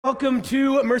Welcome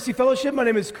to Mercy Fellowship. My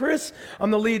name is Chris.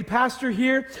 I'm the lead pastor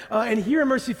here. And here at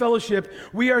Mercy Fellowship,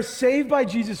 we are saved by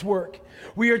Jesus' work.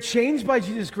 We are changed by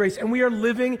Jesus' grace, and we are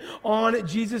living on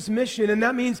Jesus' mission. And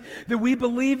that means that we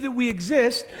believe that we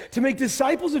exist to make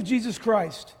disciples of Jesus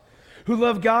Christ who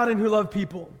love God and who love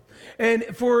people. And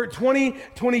for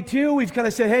 2022, we've kind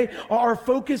of said, hey, our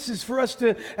focus is for us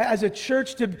to, as a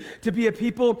church, to be a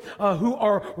people who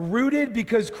are rooted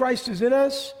because Christ is in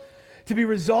us, to be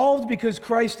resolved because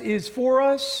Christ is for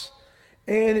us,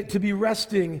 and to be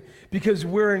resting because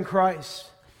we're in Christ.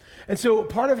 And so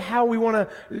part of how we want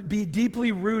to be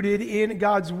deeply rooted in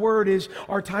God's Word is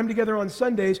our time together on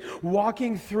Sundays,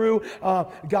 walking through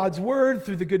God's Word,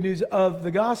 through the good news of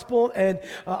the gospel. And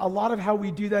a lot of how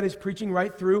we do that is preaching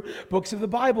right through books of the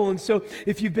Bible. And so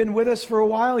if you've been with us for a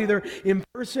while, either in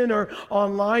person or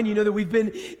online, you know that we've been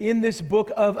in this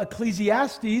book of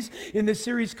Ecclesiastes in this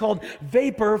series called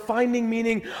Vapor, Finding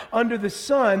Meaning Under the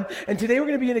Sun. And today we're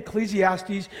going to be in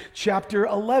Ecclesiastes chapter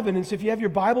 11. And so if you have your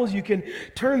Bibles, you can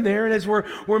turn there. And as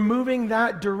we're moving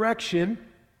that direction,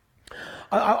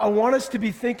 I want us to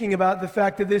be thinking about the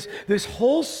fact that this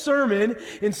whole sermon,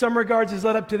 in some regards, is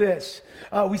led up to this.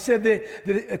 We said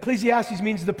that Ecclesiastes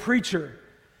means the preacher.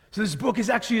 So this book is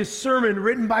actually a sermon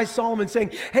written by Solomon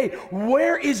saying, hey,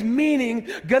 where is meaning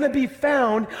going to be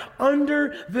found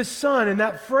under the sun? And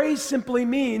that phrase simply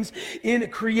means in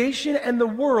creation and the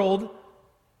world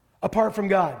apart from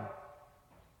God,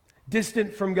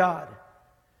 distant from God.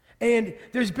 And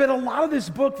there's been a lot of this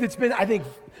book that's been, I think,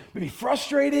 maybe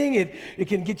frustrating. It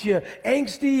can get you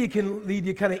angsty. It can lead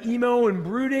you kind of emo and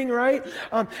brooding, right?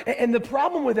 And the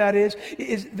problem with that is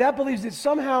that believes that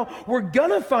somehow we're going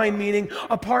to find meaning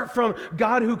apart from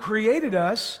God who created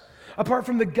us, apart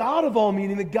from the God of all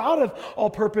meaning, the God of all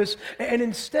purpose. And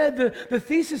instead, the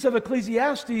thesis of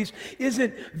Ecclesiastes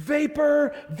isn't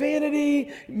vapor,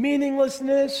 vanity,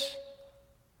 meaninglessness,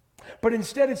 but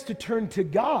instead it's to turn to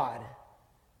God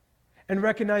and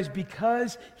recognize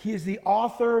because he is the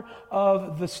author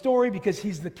of the story, because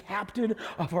he's the captain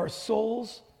of our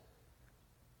souls,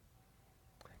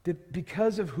 that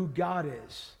because of who God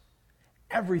is,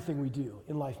 everything we do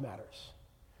in life matters.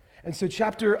 And so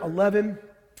chapter 11,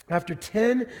 after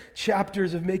 10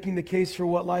 chapters of making the case for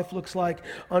what life looks like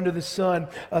under the sun,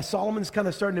 Solomon's kind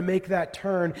of starting to make that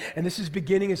turn, and this is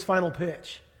beginning his final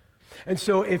pitch. And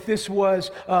so if this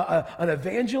was an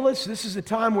evangelist, this is a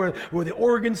time where the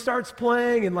organ starts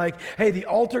playing and like, hey, the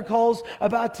altar call's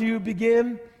about to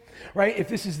begin, right? If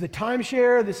this is the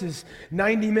timeshare, this is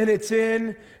 90 minutes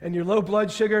in and you're low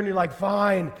blood sugar and you're like,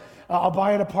 fine, I'll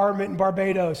buy an apartment in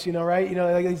Barbados, right?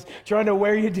 Like he's trying to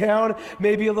wear you down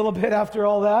maybe a little bit after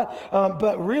all that.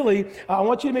 But really, I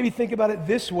want you to maybe think about it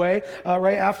this way,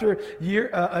 right? After a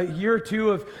year or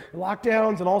two of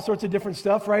lockdowns and all sorts of different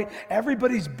stuff, right?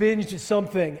 Everybody's binged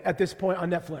something at this point on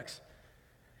Netflix.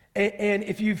 And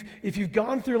if you've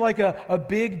gone through like a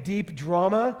big, deep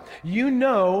drama, you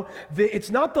know that it's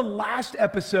not the last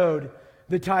episode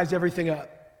that ties everything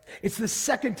up. It's the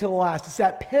second to the last. It's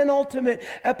that penultimate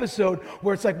episode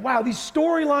where it's like, wow, these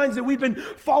storylines that we've been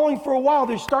following for a while,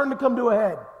 they're starting to come to a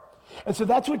head. And so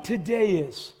that's what today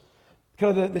is.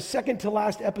 Kind of the second to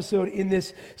last episode in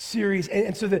this series.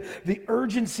 And so the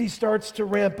urgency starts to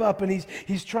ramp up, and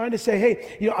he's trying to say,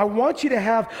 hey, I want you to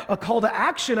have a call to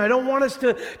action. I don't want us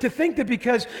to think that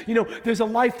because, there's a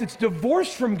life that's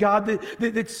divorced from God,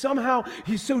 that somehow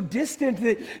he's so distant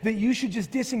that you should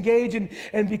just disengage,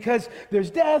 and because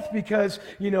there's death, because,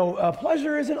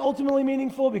 pleasure isn't ultimately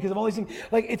meaningful, because of all these things.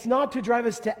 Like, it's not to drive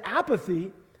us to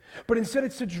apathy, but instead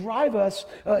it's to drive us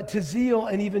to zeal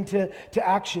and even to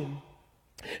action.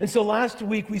 And so last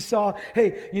week we saw,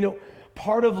 hey,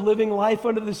 part of living life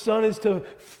under the sun is to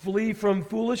flee from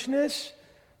foolishness,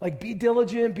 like be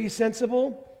diligent, be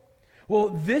sensible. Well,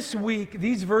 this week,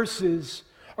 these verses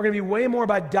are going to be way more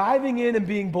about diving in and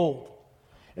being bold.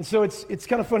 And so it's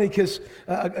kind of funny because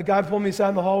a guy pulled me aside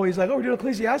in the hallway. He's like, oh, we're doing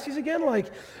Ecclesiastes again? Like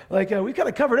we kind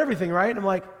of covered everything, right? And I'm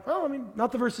like,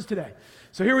 not the verses today.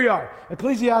 So here we are,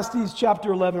 Ecclesiastes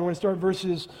chapter 11. We're going to start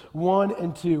verses 1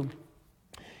 and 2.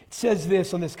 It says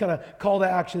this on this kind of call to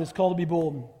action, this call to be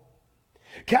bold.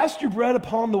 Cast your bread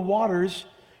upon the waters,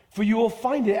 for you will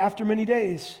find it after many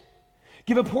days.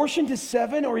 Give a portion to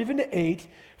 7 or even to 8,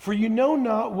 for you know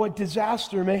not what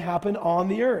disaster may happen on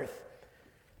the earth.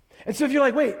 And so if you're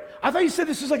like, wait, I thought you said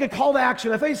this was like a call to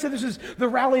action. I thought you said this was the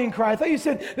rallying cry. I thought you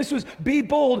said this was be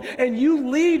bold, and you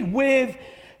lead with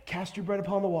cast your bread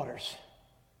upon the waters.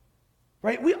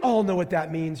 Right? We all know what that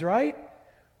means, right?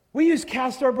 We use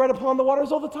cast our bread upon the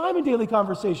waters all the time in daily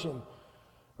conversation,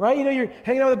 right? You're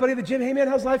hanging out with a buddy at the gym. Hey, man,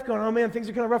 how's life going? Oh, man, things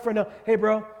are kind of rough right now. Hey,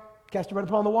 bro, cast your bread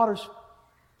upon the waters.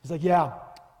 He's like, yeah,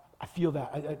 feel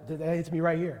that. That hits me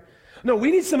right here. No,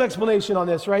 we need some explanation on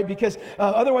this, right? Because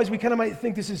otherwise we kind of might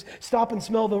think this is stop and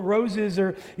smell the roses,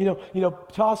 or,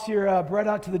 toss your bread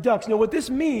out to the ducks. No, what this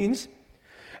means,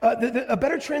 a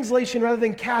better translation rather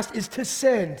than cast is to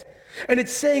send. And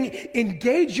it's saying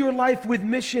engage your life with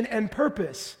mission and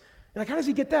purpose. Like, how does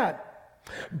he get that?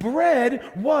 Bread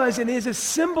was and is a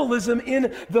symbolism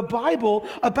in the Bible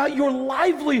about your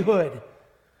livelihood.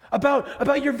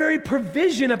 About your very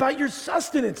provision, about your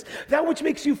sustenance, that which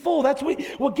makes you full. That's what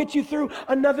will get you through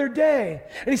another day.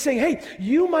 And he's saying, hey,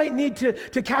 you might need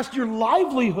to cast your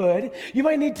livelihood. You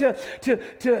might need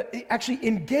to actually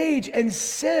engage and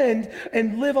send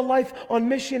and live a life on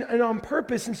mission and on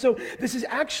purpose. And so this is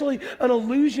actually an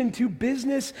allusion to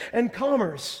business and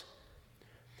commerce.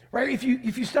 Right? If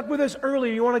you stuck with us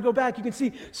earlier, you want to go back, you can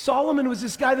see Solomon was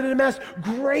this guy that had amassed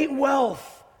great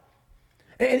wealth.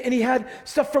 And he had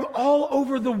stuff from all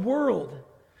over the world.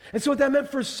 And so what that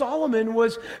meant for Solomon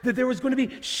was that there was going to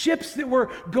be ships that were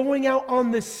going out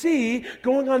on the sea,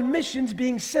 going on missions,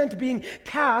 being sent, being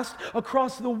cast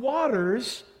across the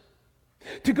waters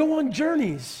to go on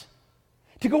journeys,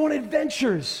 to go on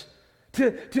adventures,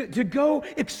 to go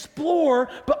explore,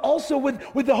 but also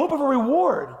with the hope of a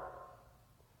reward.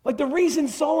 Like, the reason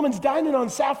Solomon's dining on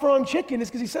saffron chicken is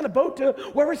because he sent a boat to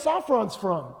wherever saffron's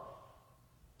from.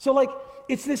 So, like,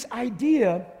 it's this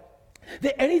idea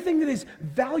that anything that is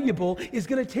valuable is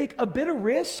going to take a bit of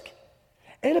risk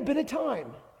and a bit of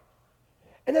time.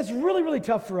 And that's really, really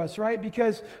tough for us, right?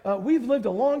 Because we've lived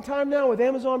a long time now with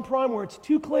Amazon Prime where it's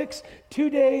 2 clicks, 2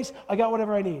 days, I got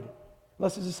whatever I need.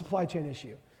 Unless it's a supply chain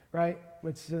issue, right?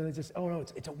 It's just, oh no,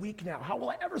 it's a week now. How will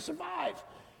I ever survive?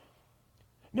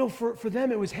 No, for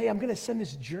them it was, hey, I'm going to send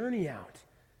this journey out.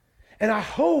 And I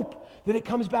hope that it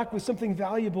comes back with something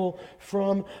valuable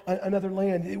from another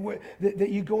land, that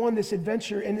you go on this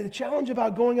adventure. And the challenge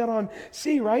about going out on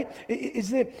sea, right, is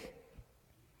that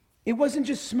it wasn't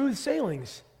just smooth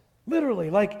sailings, literally.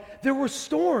 Like, there were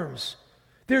storms.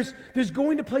 There's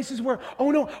going to places where, oh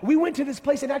no, we went to this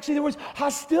place and actually there was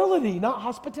hostility, not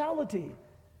hospitality.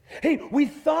 Hey, we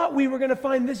thought we were going to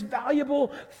find this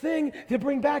valuable thing to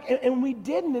bring back, and we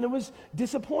didn't, and it was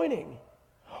disappointing.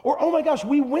 Or, oh my gosh,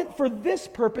 we went for this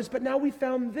purpose, but now we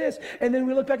found this. And then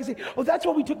we look back and say, oh, that's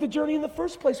why we took the journey in the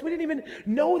first place. We didn't even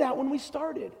know that when we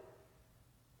started.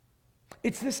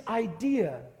 It's this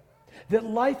idea that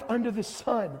life under the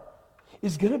sun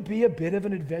is going to be a bit of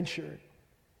an adventure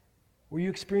where you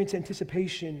experience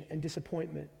anticipation and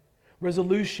disappointment,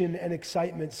 resolution and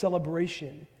excitement,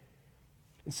 celebration.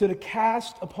 And so to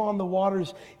cast upon the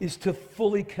waters is to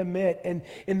fully commit. And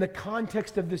in the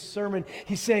context of this sermon,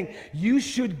 he's saying you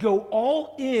should go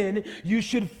all in. You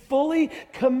should fully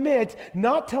commit,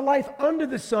 not to life under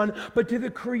the sun, but to the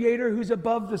Creator who's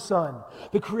above the sun,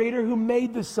 the Creator who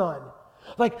made the sun.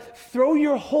 Like, throw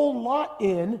your whole lot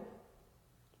in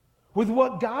with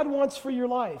what God wants for your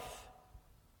life.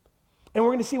 And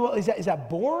we're going to see, well, is that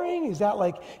boring? Is that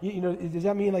like, does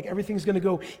that mean like everything's going to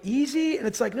go easy? And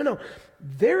it's like, no.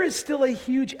 There is still a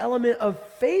huge element of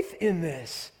faith in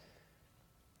this.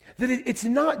 That it's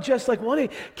not just like, well, hey,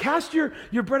 cast your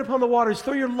bread upon the waters,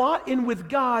 throw your lot in with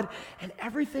God, and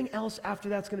everything else after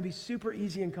that's going to be super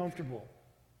easy and comfortable.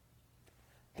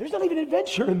 There's not even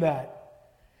adventure in that.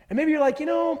 And maybe you're like,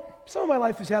 some of my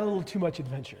life has had a little too much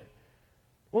adventure.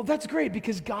 Well, that's great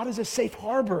because God is a safe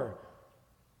harbor.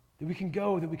 That we can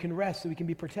go, that we can rest, that we can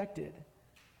be protected.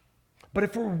 But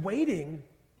if we're waiting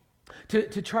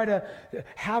to try to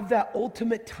have that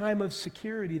ultimate time of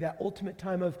security, that ultimate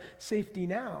time of safety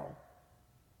now,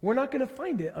 we're not going to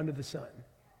find it under the sun.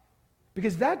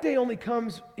 Because that day only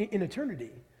comes in eternity.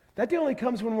 That day only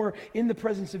comes when we're in the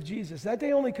presence of Jesus. That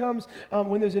day only comes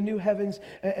when there's a new heavens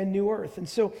and new earth. And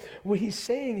so what he's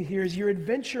saying here is your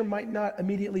adventure might not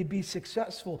immediately be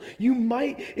successful. You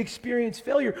might experience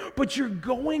failure, but you're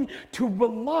going to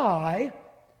rely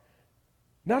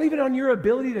not even on your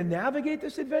ability to navigate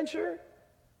this adventure,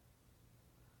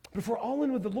 but if we're all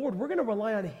in with the Lord, we're going to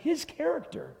rely on his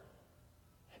character,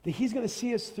 that he's going to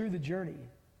see us through the journey,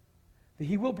 that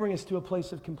he will bring us to a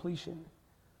place of completion.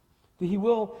 That he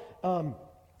will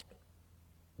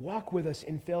walk with us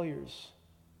in failures.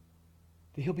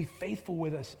 That he'll be faithful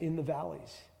with us in the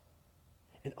valleys.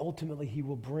 And ultimately, he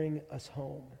will bring us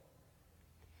home.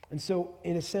 And so,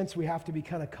 in a sense, we have to be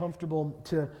kind of comfortable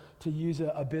to use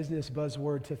a business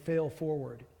buzzword, to fail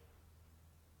forward.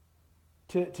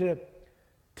 To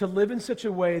live in such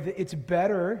a way that it's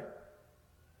better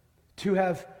to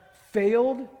have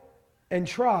failed and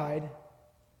tried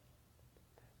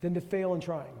than to fail and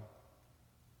trying.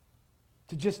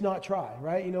 To just not try,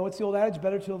 right? It's the old adage,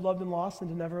 better to have loved and lost than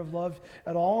to never have loved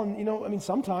at all. And,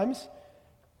 sometimes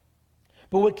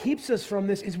But what keeps us from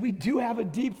this is we do have a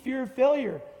deep fear of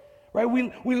failure, right?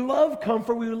 We love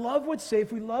comfort. We love what's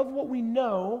safe. We love what we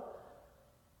know.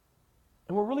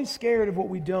 And we're really scared of what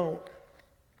we don't.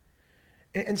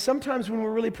 And sometimes when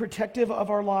we're really protective of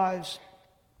our lives,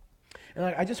 and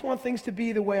I just want things to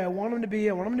be the way I want them to be.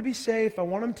 I want them to be safe. I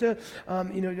want them to,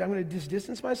 I'm going to just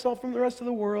distance myself from the rest of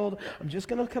the world. I'm just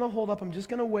going to kind of hold up. I'm just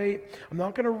going to wait. I'm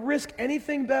not going to risk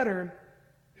anything better.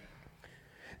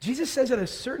 Jesus says at a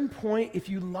certain point, if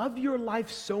you love your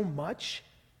life so much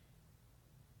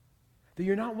that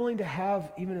you're not willing to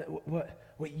have even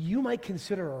what you might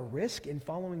consider a risk in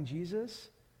following Jesus,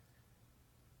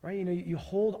 right? You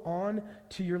hold on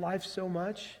to your life so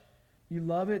much, you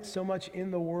love it so much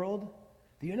in the world,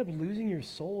 that you end up losing your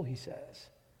soul, he says.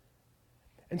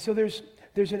 And so there's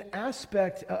an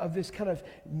aspect of this kind of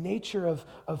nature of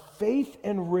faith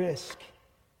and risk,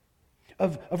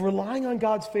 of relying on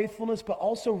God's faithfulness, but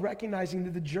also recognizing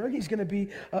that the journey is going to be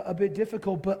a bit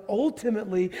difficult, but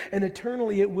ultimately and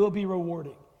eternally it will be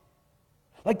rewarding.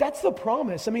 Like, that's the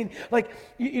promise. I mean, like,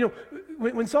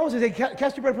 when Solomon says, hey,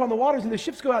 cast your bread upon the waters and the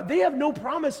ships go out, they have no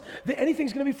promise that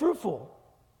anything's going to be fruitful.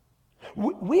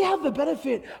 We have the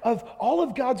benefit of all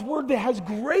of God's word that has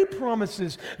great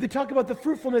promises that talk about the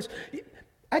fruitfulness,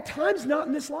 at times not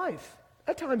in this life,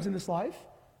 at times in this life.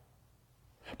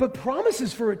 But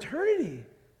promises for eternity,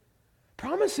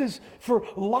 promises for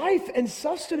life and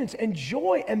sustenance and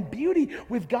joy and beauty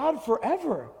with God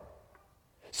forever.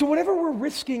 So whatever we're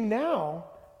risking now,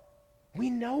 we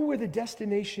know where the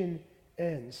destination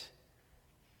ends.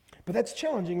 But that's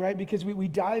challenging, right? Because we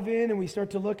dive in and we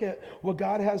start to look at what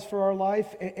God has for our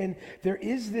life. And there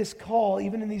is this call,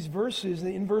 even in these verses,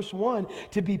 in verse 1,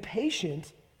 to be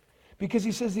patient. Because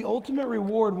he says the ultimate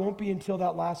reward won't be until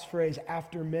that last phrase,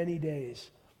 after many days.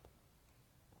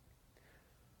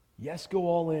 Yes, go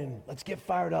all in. Let's get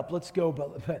fired up. Let's go.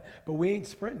 But we ain't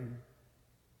sprinting.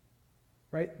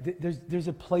 Right? There's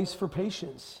a place for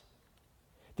patience.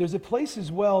 There's a place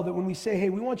as well that when we say, hey,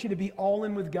 we want you to be all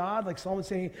in with God, like Solomon's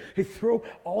saying, hey, throw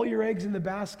all your eggs in the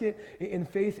basket in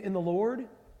faith in the Lord,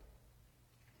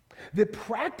 that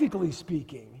practically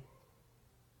speaking,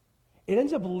 it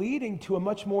ends up leading to a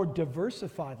much more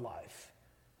diversified life.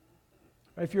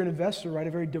 Right? If you're an investor, right,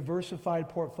 a very diversified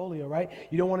portfolio, right?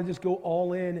 You don't want to just go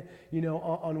all in,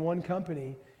 on one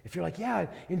company. If you're like, yeah,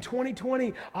 in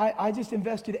 2020, I just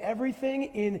invested everything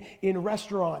in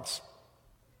restaurants,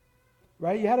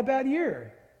 right? You had a bad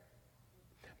year.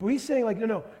 But he's saying, like,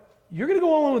 no, you're going to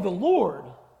go all in with the Lord.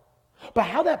 But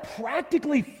how that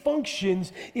practically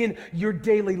functions in your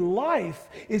daily life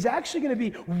is actually going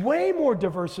to be way more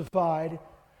diversified,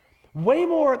 way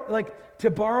more, like, to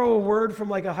borrow a word from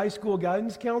like a high school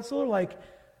guidance counselor, like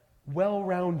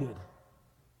well-rounded,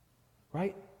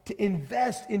 right? To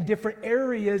invest in different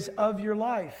areas of your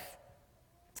life.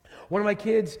 One of my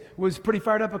kids was pretty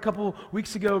fired up a couple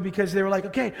weeks ago because they were like,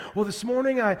 okay, well, this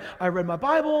morning I read my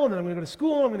Bible, and then I'm going to go to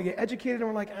school, and I'm going to get educated, and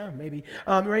we're like, maybe,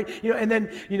 right? And then,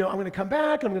 I'm going to come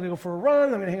back, I'm going to go for a run, I'm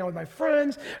going to hang out with my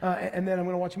friends, and then I'm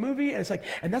going to watch a movie, and it's like,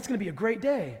 and that's going to be a great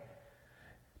day.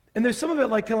 And there's some of it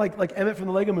like kind of like Emmett from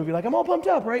the Lego movie, like I'm all pumped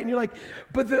up, right? And you're like,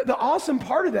 but the awesome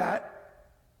part of that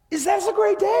is that's a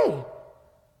great day.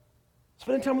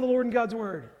 Spending time with the Lord and God's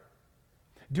Word.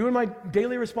 Doing my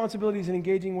daily responsibilities and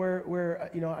engaging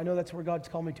where I know that's where God's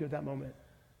called me to at that moment.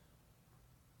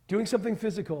 Doing something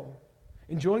physical.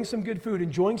 Enjoying some good food.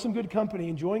 Enjoying some good company.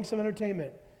 Enjoying some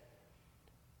entertainment.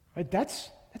 Right?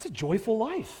 That's a joyful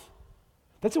life.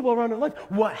 That's a well-rounded life.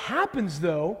 What happens,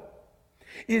 though,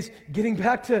 is getting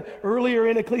back to earlier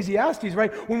in Ecclesiastes,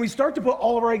 right? When we start to put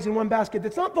all of our eggs in one basket,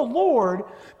 that's not the Lord,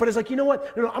 but it's like, you know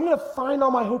what? No, I'm going to find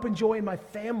all my hope and joy in my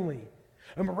family.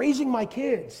 I'm raising my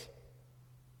kids.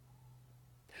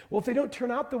 Well, if they don't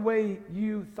turn out the way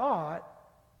you thought,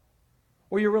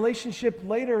 or your relationship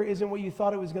later isn't what you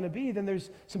thought it was going to be, then there's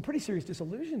some pretty serious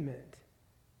disillusionment.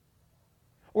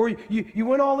 Or you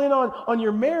went all in on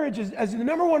your marriage as the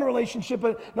number one relationship,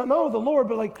 but not with the Lord,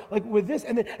 but like with this,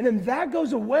 and then that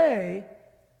goes away.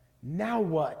 Now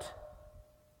what?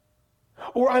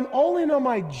 Or I'm all in on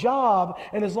my job,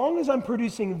 and as long as I'm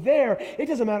producing there, it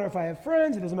doesn't matter if I have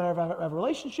friends, it doesn't matter if I have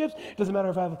relationships, it doesn't matter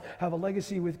if I have a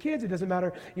legacy with kids, it doesn't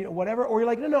matter, whatever. Or you're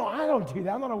like, no, I don't do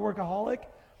that. I'm not a workaholic.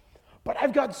 But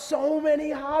I've got so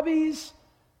many hobbies.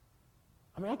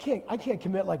 I mean, I can't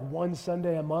commit like one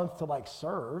Sunday a month to like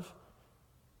serve,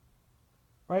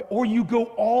 right? Or you go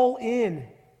all in.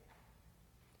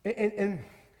 And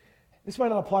this might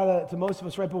not apply to most of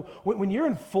us, right? But when you're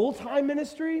in full-time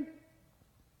ministry,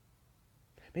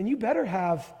 man, you better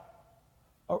have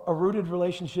a rooted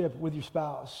relationship with your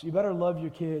spouse. You better love your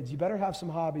kids. You better have some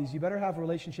hobbies. You better have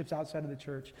relationships outside of the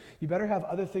church. You better have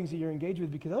other things that you're engaged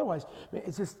with, because otherwise, man,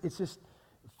 it's just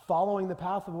following the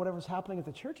path of whatever's happening at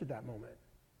the church at that moment.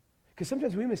 Because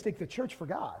sometimes we mistake the church for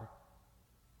God.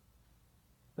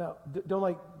 Now,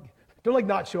 don't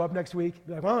not show up next week.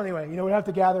 Be like, well, anyway, we don't have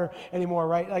to gather anymore,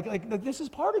 right? Like this is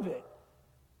part of it.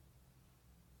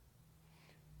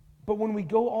 But when we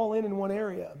go all in one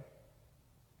area,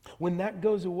 when that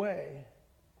goes away,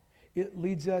 it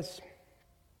leads us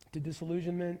to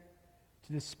disillusionment,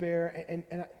 to despair. And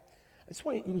I just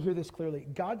want you to hear this clearly.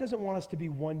 God doesn't want us to be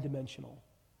one-dimensional.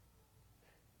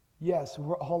 Yes,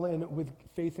 we're all in with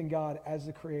faith in God as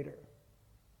the creator.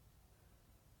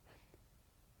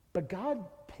 But God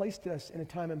placed us in a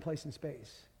time and place and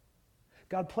space.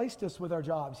 God placed us with our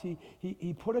jobs.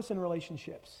 He put us in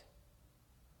relationships.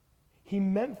 He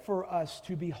meant for us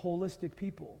to be holistic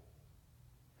people.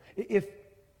 If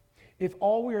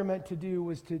all we were meant to do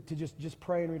was to just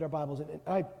pray and read our Bibles,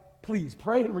 and please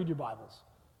pray and read your Bibles.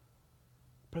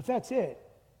 But if that's it,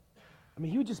 I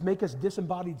mean, he would just make us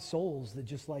disembodied souls that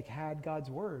just like had God's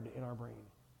word in our brain.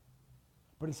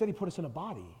 But instead he put us in a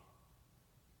body.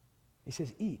 He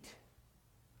says, eat.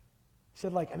 He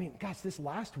said, gosh, this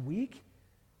last week,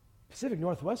 Pacific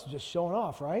Northwest was just showing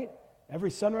off, right?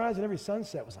 Every sunrise and every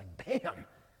sunset was like, bam.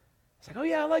 It's like, oh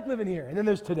yeah, I like living here. And then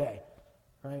there's today,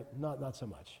 right? Not so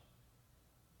much.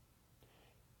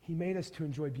 He made us to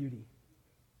enjoy beauty.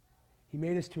 He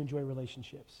made us to enjoy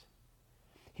relationships.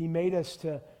 He made us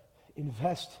to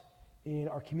invest in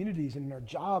our communities and in our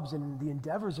jobs and the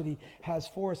endeavors that he has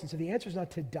for us. And so the answer is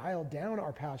not to dial down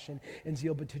our passion and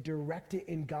zeal, but to direct it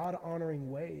in God-honoring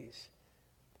ways.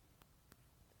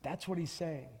 That's what he's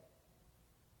saying.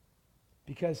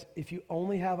 Because if you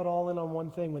only have it all in on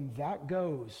one thing, when that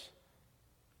goes,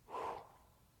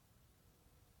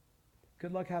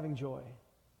 good luck having joy.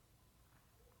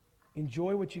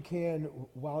 Enjoy what you can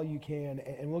while you can.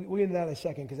 And we'll get into that in a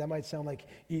second, because that might sound like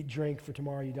eat, drink, for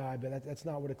tomorrow you die, but that's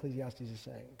not what Ecclesiastes is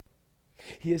saying.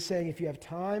 He is saying if you have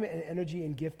time and energy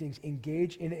and giftings,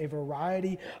 engage in a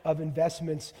variety of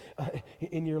investments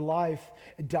in your life.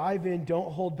 Dive in,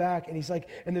 don't hold back. And he's like,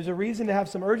 and there's a reason to have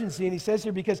some urgency. And he says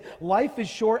here, because life is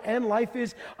short and life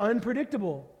is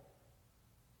unpredictable.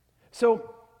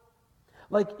 So,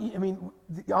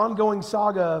 the ongoing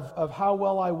saga of how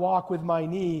well I walk with my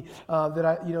knee,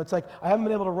 it's like I haven't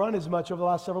been able to run as much over the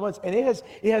last several months, and it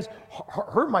has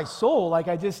hurt my soul.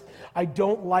 I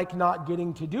don't like not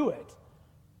getting to do it.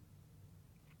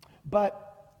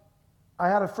 But I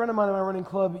had a friend of mine in my running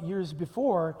club years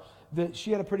before that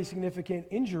she had a pretty significant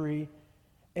injury,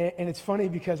 and it's funny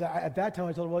because at that time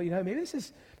I told her, well, maybe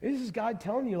this is God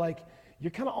telling you, you're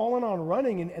kind of all in on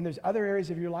running, and there's other areas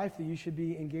of your life that you should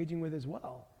be engaging with as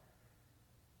well.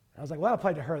 And I was like, well, that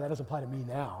applied to her. That doesn't apply to me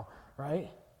now, right?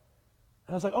 And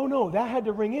I was like, oh, no, that had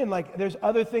to ring in. There's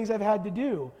other things I've had to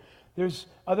do. There's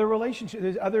other relationships.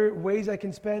 There's other ways I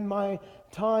can spend my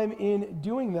time in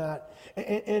doing that.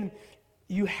 And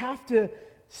you have to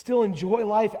still enjoy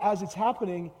life as it's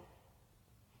happening,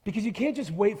 because you can't just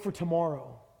wait for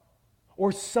tomorrow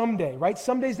or someday, right?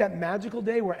 Someday's that magical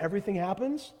day where everything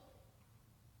happens.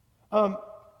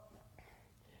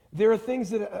 There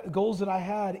are goals that I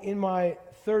had in my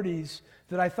 30s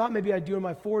that I thought maybe I'd do in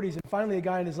my 40s, and finally a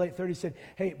guy in his late 30s said,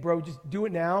 hey, bro, just do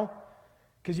it now,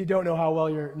 because you don't know how well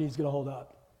your knee's going to hold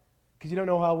up, because you don't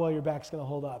know how well your back's going to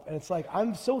hold up. And it's like,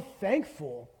 I'm so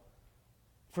thankful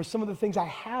for some of the things I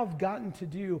have gotten to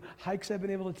do, hikes I've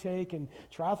been able to take and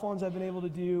triathlons I've been able to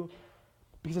do,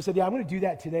 because I said, yeah, I'm going to do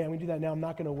that today. I'm going to do that now. I'm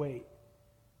not going to wait.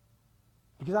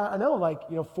 Because I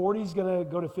know, 40 is going to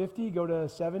go to 50, go to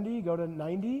 70, go to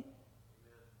 90,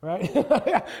 right?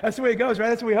 That's the way it goes, right?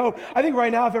 That's what we hope. I think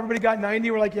right now, if everybody got 90,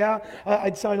 we're like, yeah,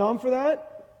 I'd sign on for that.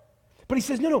 But he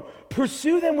says, no,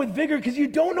 pursue them with vigor, because you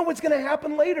don't know what's going to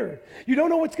happen later. You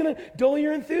don't know what's going to dull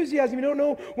your enthusiasm. You don't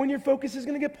know when your focus is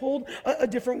going to get pulled a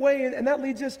different way. And that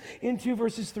leads us into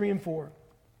verses 3 and 4.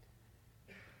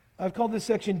 I've called this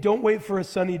section, Don't Wait for a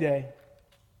Sunny Day.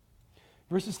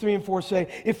 Verses 3 and 4 say,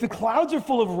 if the clouds are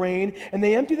full of rain and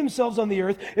they empty themselves on the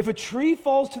earth, if a tree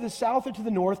falls to the south or to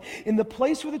the north, in the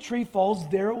place where the tree falls,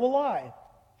 there it will lie.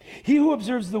 He who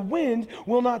observes the wind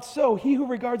will not sow. He who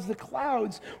regards the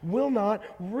clouds will not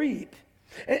reap.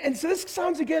 And so this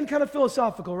sounds, again, kind of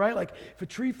philosophical, right? Like, if a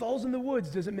tree falls in the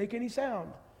woods, does it make any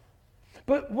sound?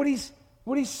 But what he's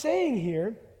saying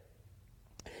here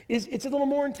is it's a little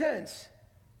more intense.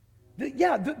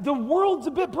 The world's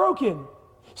a bit broken.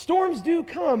 Storms do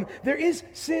come. There is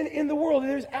sin in the world.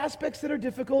 There's aspects that are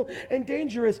difficult and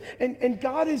dangerous. And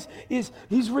God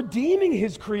he's redeeming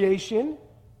his creation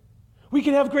We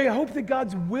can have great hope that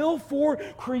God's will for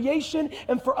creation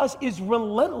and for us is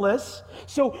relentless.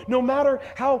 So no matter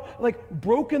how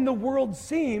broken the world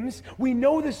seems, we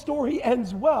know the story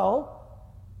ends well.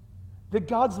 That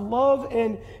God's love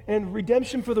and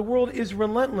redemption for the world is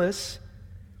relentless.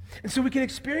 And so we can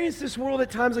experience this world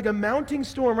at times like a mounting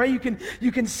storm, right?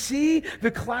 You can see the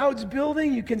clouds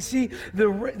building, you can see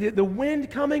the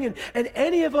wind coming, and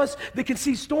any of us that can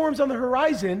see storms on the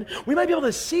horizon, we might be able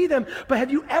to see them, but have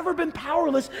you ever been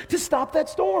powerless to stop that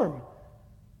storm?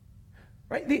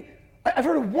 Right? I've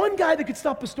heard of one guy that could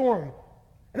stop a storm,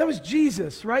 and that was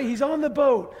Jesus, right? He's on the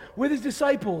boat with his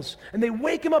disciples, and they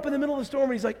wake him up in the middle of the storm,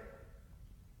 and he's like,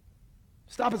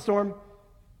 "Stop it, storm."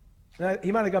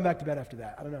 He might have gone back to bed after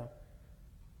that. I don't know.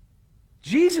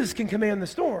 Jesus can command the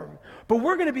storm, but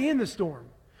we're going to be in the storm.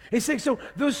 He's saying, so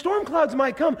those storm clouds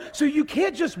might come, so you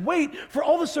can't just wait for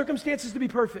all the circumstances to be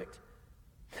perfect.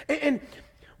 And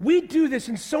we do this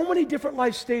in so many different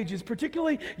life stages,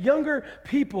 particularly younger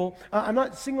people. I'm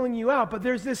not singling you out, but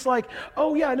there's this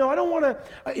oh yeah, no, I don't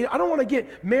want to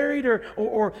get married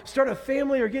or start a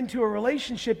family or get into a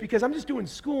relationship because I'm just doing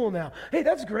school now. Hey,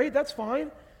 that's great, that's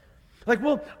fine.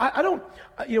 Well, I don't,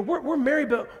 we're married,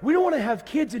 but we don't want to have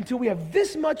kids until we have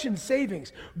this much in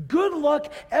savings. Good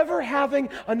luck ever having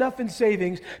enough in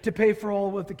savings to pay for all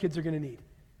what the kids are going to need.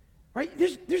 Right?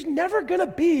 There's never going to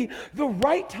be the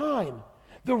right time,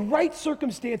 the right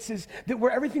circumstances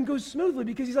where everything goes smoothly,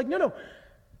 because he's like, no,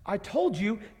 I told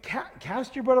you,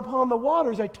 cast your bread upon the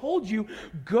waters. I told you,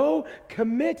 go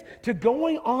commit to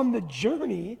going on the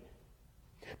journey,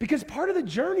 because part of the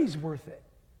journey's worth it.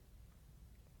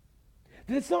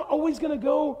 That it's not always going to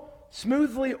go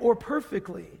smoothly or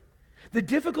perfectly. The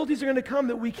difficulties are going to come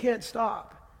that we can't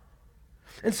stop.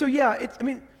 And so, yeah, it's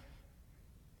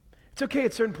okay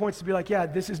at certain points to be like, yeah,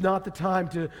 this is not the time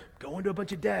to go into a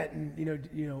bunch of debt and,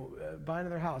 buy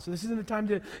another house. So this isn't the time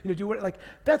to, do what,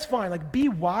 that's fine. Be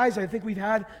wise. I think we've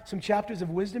had some chapters of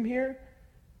wisdom here.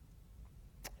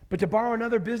 But to borrow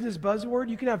another business buzzword,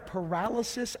 you can have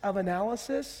paralysis of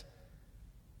analysis.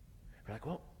 We're like,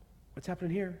 well, what's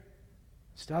happening here?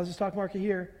 So how's the stock market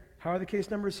here? How are the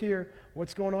case numbers here?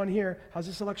 What's going on here? How's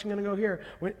this election going to go here?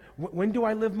 When do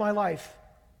I live my life?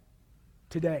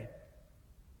 Today.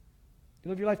 You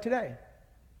live your life today.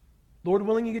 Lord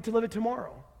willing, you get to live it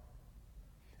tomorrow.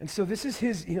 And so this is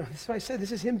his, this is what I said,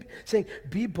 this is him saying,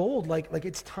 be bold, like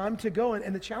it's time to go.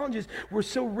 And the challenge is we're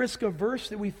so risk averse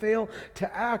that we fail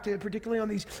to act, particularly on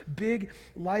these big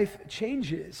life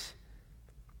changes.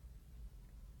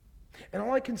 And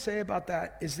all I can say about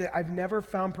that is that I've never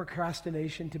found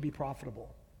procrastination to be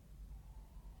profitable.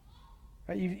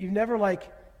 Right? You've never watched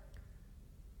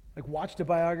a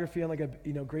biography on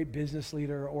a great business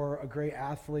leader or a great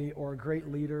athlete or a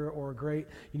great leader or a great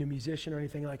musician or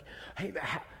anything hey,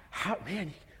 how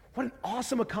man, what an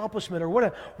awesome accomplishment, or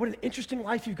what an interesting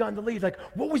life you've gotten to lead.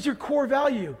 What was your core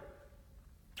value?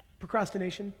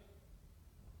 Procrastination.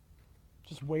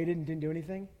 Just waited and didn't do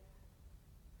anything.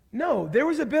 No, there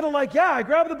was a bit of I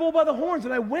grabbed the bull by the horns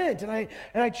and I went and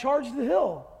I charged the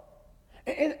hill.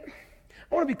 And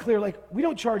I want to be clear, we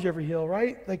don't charge every hill,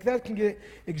 right? That can get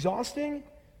exhausting.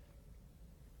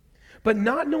 But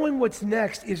not knowing what's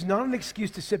next is not an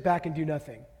excuse to sit back and do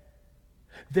nothing.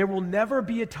 There will never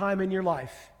be a time in your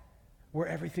life where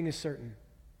everything is certain.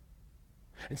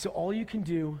 And so all you can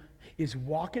do is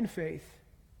walk in faith,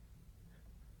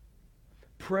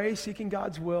 pray seeking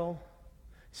God's will,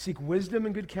 seek wisdom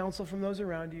and good counsel from those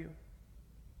around you.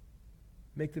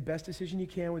 Make the best decision you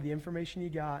can with the information you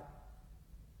got.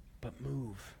 But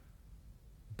move.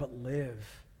 But live.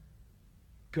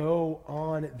 Go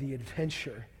on the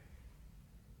adventure.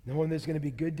 Knowing there's going to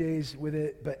be good days with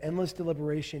it, but endless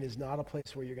deliberation is not a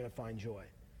place where you're going to find joy.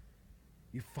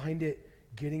 You find it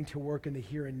getting to work in the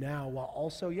here and now, while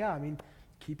also,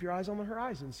 keep your eyes on the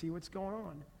horizon, see what's going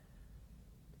on.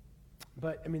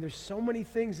 But, there's so many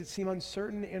things that seem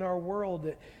uncertain in our world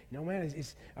that,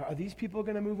 are these people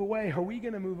going to move away? Are we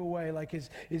going to move away?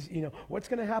 What's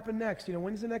going to happen next?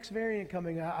 When's the next variant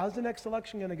coming? How's the next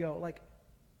election going to go?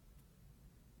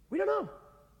 We don't know.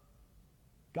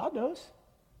 God knows.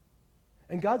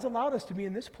 And God's allowed us to be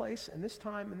in this place and this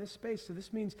time and this space, so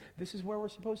this means this is where we're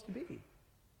supposed to be.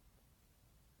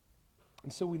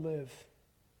 And so we live,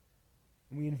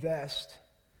 and we invest,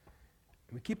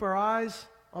 and we keep our eyes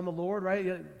on the Lord, right?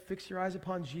 You fix your eyes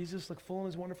upon Jesus, look full in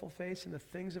his wonderful face, and the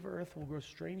things of earth will grow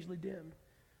strangely dim.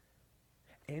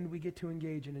 And we get to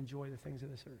engage and enjoy the things of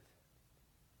this earth.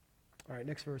 All right,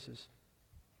 next verses.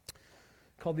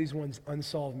 Called these ones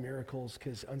Unsolved Miracles,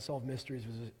 because Unsolved Mysteries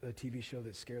was a TV show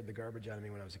that scared the garbage out of me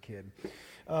when I was a kid.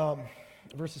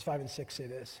 Verses 5 and 6 say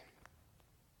this.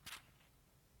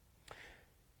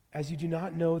 As you do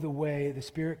not know the way the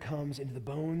Spirit comes into the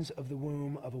bones of the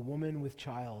womb of a woman with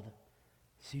child,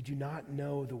 so you do not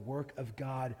know the work of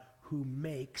God who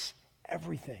makes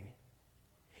everything.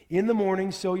 In the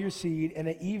morning sow your seed, and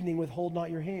at evening withhold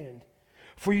not your hand.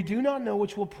 For you do not know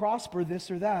which will prosper,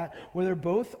 this or that, whether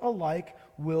both alike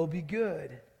will be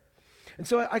good. And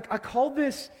so I call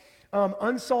this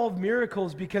unsolved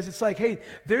miracles, because it's like, hey,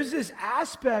 there's this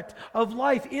aspect of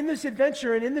life in this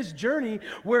adventure and in this journey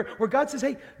where God says,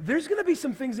 hey, there's going to be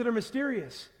some things that are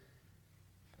mysterious,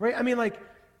 right? I mean, like,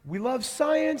 we love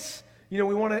science. You know,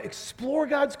 we want to explore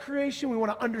God's creation. We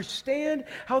want to understand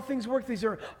how things work. These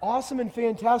are awesome and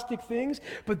fantastic things.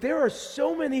 But there are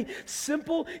so many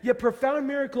simple yet profound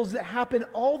miracles that happen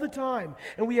all the time,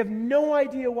 and we have no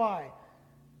idea why.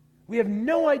 We have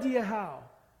no idea how.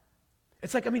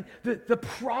 It's like, I mean, the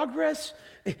progress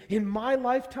in my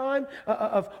lifetime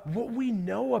of what we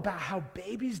know about how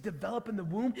babies develop in the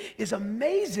womb is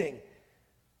amazing.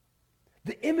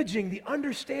 The imaging, the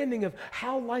understanding of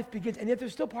how life begins, and yet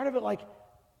there's still part of it like,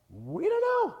 we don't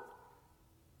know.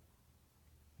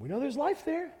 We know there's life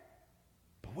there,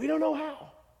 but we don't know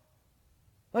how.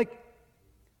 Like,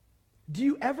 do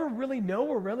you ever really know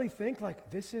or really think,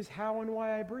 like, this is how and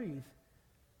why I breathe?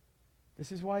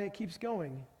 This is why it keeps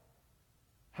going.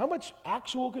 How much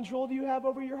actual control do you have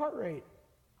over your heart rate?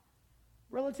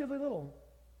 Relatively little.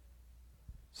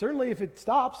 Certainly, if it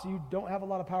stops, you don't have a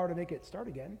lot of power to make it start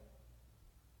again.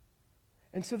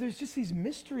 And so there's just these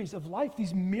mysteries of life,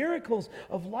 these miracles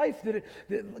of life that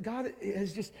God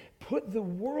has just put the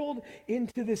world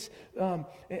into this,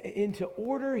 into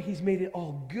order. He's made it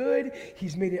all good.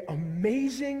 He's made it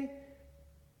amazing.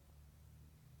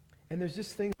 And there's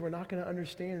just things we're not going to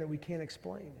understand that we can't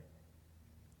explain.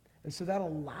 And so that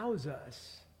allows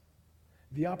us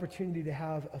the opportunity to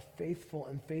have a faithful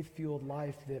and faith-fueled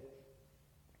life that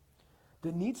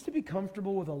needs to be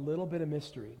comfortable with a little bit of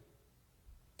mystery.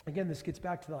 Again, this gets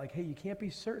back to the, like, hey, you can't be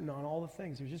certain on all the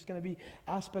things. There's just going to be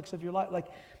aspects of your life. Like,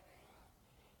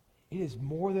 it is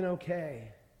more than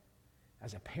okay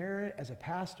as a parent, as a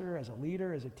pastor, as a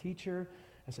leader, as a teacher,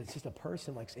 as just a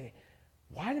person, like, say,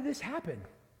 why did this happen?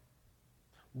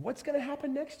 What's going to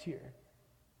happen next year?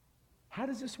 How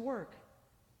does this work?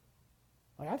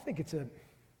 Like, I think it's a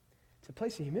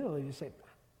place of humility to say,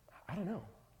 I don't know.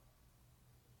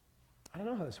 I don't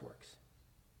know how this works.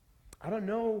 I don't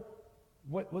know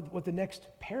what the next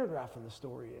paragraph in the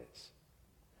story is,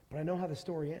 but I know how the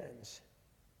story ends.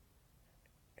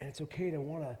 And it's okay to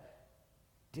want to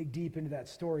dig deep into that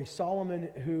story. Solomon,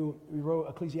 who wrote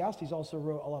Ecclesiastes, also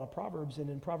wrote a lot of Proverbs,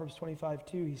 and in Proverbs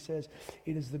 25:2, he says,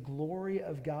 it is the glory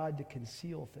of God to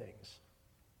conceal things,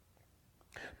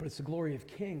 but it's the glory of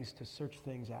kings to search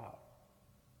things out.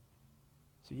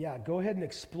 So yeah, go ahead and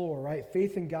explore, right?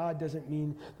 Faith in God doesn't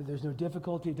mean that there's no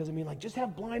difficulty. It doesn't mean like just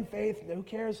have blind faith. Who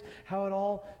cares how it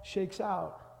all shakes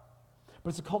out? But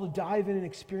it's a call to dive in and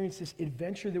experience this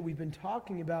adventure that we've been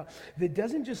talking about that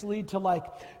doesn't just lead to like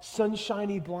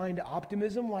sunshiny blind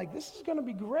optimism, like this is going to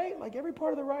be great, like every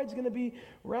part of the ride is going to be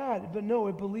rad. But no,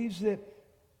 it believes that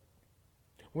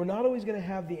we're not always going to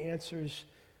have the answers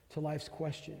to life's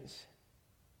questions.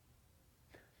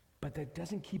 But that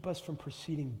doesn't keep us from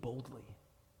proceeding boldly.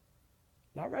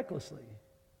 Not recklessly,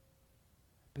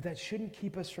 but that shouldn't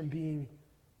keep us from being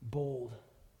bold.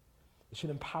 It should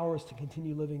empower us to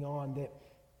continue living on, that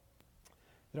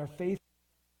our faith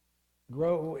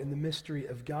grow in the mystery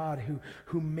of God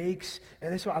who makes,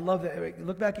 and this is why I love that.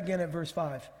 Look back again at verse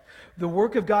 5. The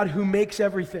work of God who makes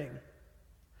everything.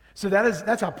 So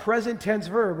that's a present tense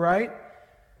verb, right?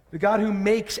 The God who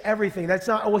makes everything. That's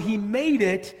not, well, he made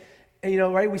it,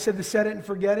 and, right? We said the set it and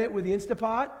forget it with the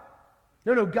Instapot.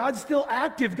 No, God's still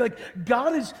active. Like,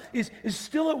 God is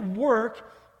still at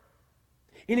work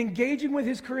in engaging with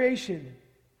his creation.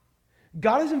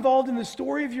 God is involved in the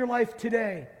story of your life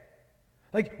today.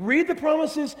 Like, read the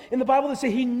promises in the Bible that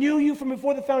say he knew you from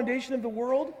before the foundation of the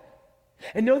world,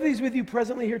 and know that he's with you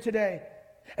presently here today.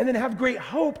 And then have great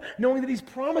hope knowing that he's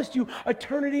promised you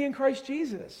eternity in Christ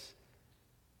Jesus.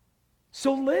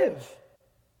 So live.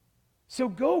 So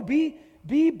go, be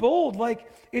bold. Like,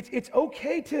 it's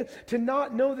okay to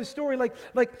not know the story.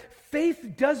 Like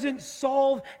faith doesn't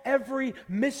solve every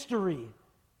mystery,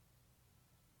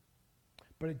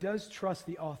 but it does trust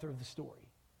the author of the story.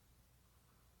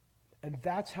 And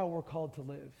that's how we're called to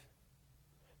live.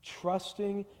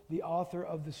 Trusting the author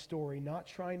of the story, not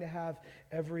trying to have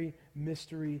every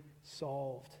mystery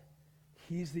solved.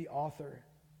 He's the author.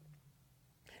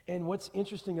 And what's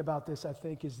interesting about this, I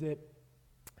think, is that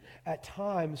at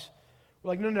times we're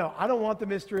like, no, I don't want the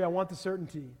mystery, I want the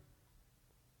certainty.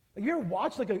 Like, you ever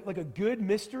watch like a good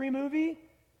mystery movie?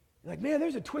 Like, man,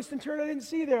 there's a twist and turn I didn't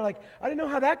see there. Like, I didn't know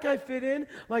how that guy fit in.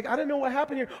 Like, I didn't know what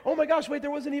happened here. Oh my gosh, wait,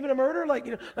 there wasn't even a murder? Like,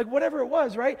 like whatever it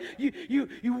was, right? You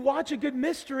watch a good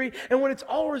mystery, and when it's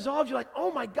all resolved, you're like,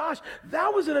 oh my gosh,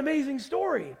 that was an amazing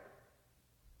story.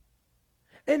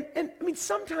 And I mean,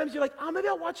 sometimes you're like, oh, maybe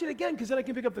I'll watch it again because then I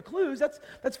can pick up the clues.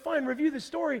 That's fine, review the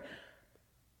story.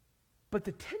 But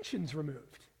the tension's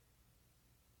removed.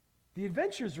 The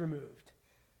adventure's removed.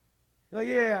 You're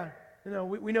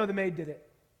like, we know the maid did it.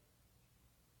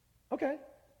 Okay.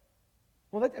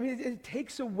 Well, it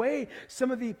takes away some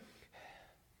of the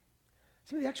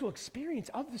actual experience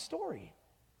of the story.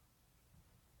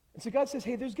 And so God says,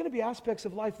 hey, there's going to be aspects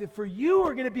of life that for you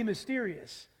are going to be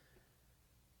mysterious.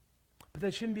 But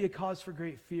that shouldn't be a cause for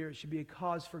great fear. It should be a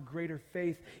cause for greater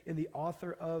faith in the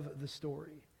author of the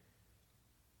story.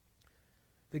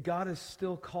 That God has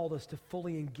still called us to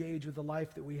fully engage with the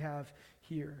life that we have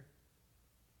here.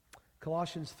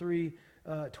 Colossians 3,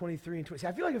 23 and 20.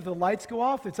 I feel like if the lights go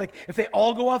off, it's like if they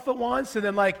all go off at once and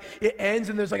then like it ends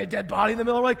and there's like a dead body in the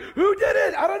middle, we're like, who did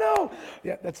it? I don't know.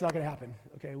 Yeah, that's not going to happen.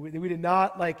 Okay, we did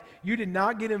not, you did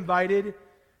not get invited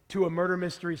to a murder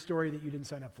mystery story that you didn't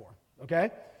sign up for.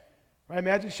 Okay? Right?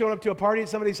 Imagine showing up to a party at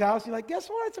somebody's house and you're like, guess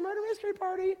what? It's a murder mystery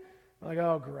party. I'm like,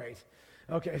 oh, great.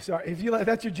 Okay, sorry. If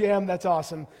that's your jam, that's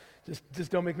awesome. Just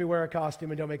don't make me wear a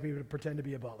costume and don't make me pretend to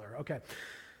be a butler. Okay.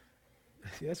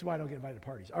 See, that's why I don't get invited to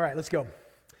parties. All right, let's go.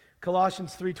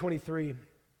 Colossians 3:23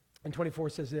 and 24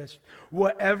 says this,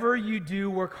 whatever you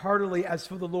do, work heartily as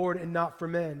for the Lord and not for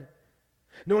men,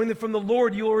 knowing that from the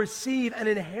Lord you will receive an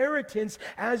inheritance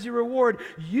as your reward.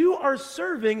 You are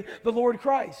serving the Lord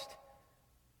Christ.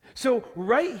 So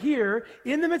right here,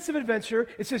 in the midst of adventure,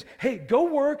 it says, hey, go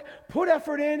work, put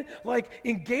effort in,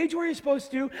 engage where you're supposed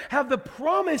to, have the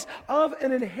promise of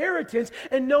an inheritance,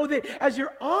 and know that as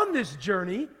you're on this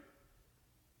journey,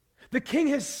 the King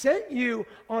has sent you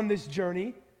on this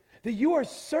journey, that you are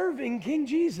serving King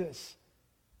Jesus.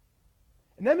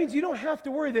 And that means you don't have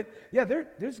to worry that,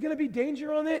 there's going to be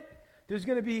danger on it. There's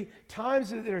going to be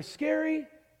times that are scary.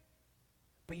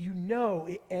 But you know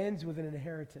it ends with an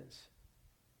inheritance.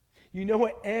 You know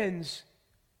it ends,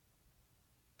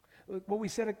 what we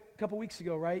said a couple weeks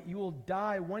ago, right? You will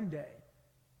die one day,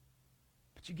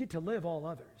 but you get to live all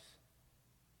others.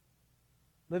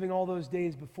 Living all those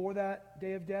days before that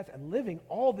day of death and living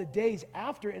all the days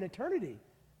after in eternity.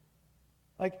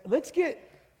 Let's get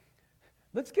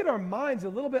our minds a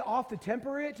little bit off the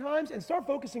temporary at times and start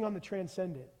focusing on the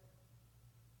transcendent.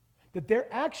 That there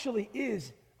actually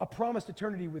is a promised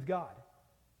eternity with God.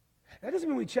 That doesn't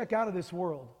mean we check out of this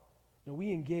world. No,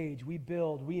 we engage, we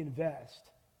build, we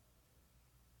invest.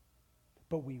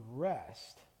 But we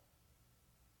rest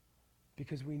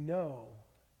because we know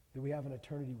that we have an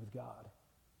eternity with God.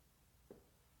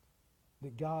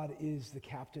 That God is the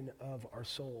captain of our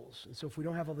souls. And so if we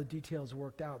don't have all the details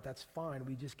worked out, that's fine.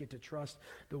 We just get to trust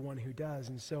the one who does.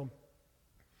 And so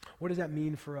what does that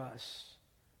mean for us?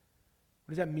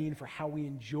 What does that mean for how we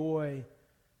enjoy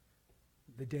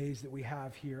the days that we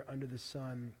have here under the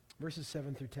sun? Verses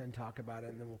 7 through 10 talk about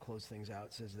it, and then we'll close things out.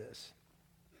 It says this.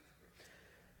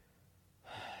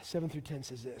 7 through 10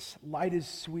 says this. Light is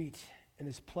sweet and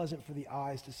is pleasant for the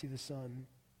eyes to see the sun.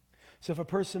 So if a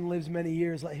person lives many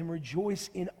years, let him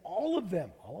rejoice in all of them.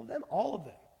 All of them? All of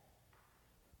them.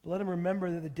 But let him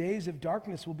remember that the days of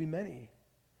darkness will be many.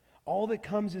 All that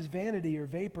comes is vanity or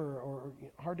vapor or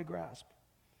hard to grasp.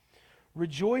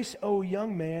 Rejoice, O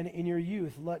young man, in your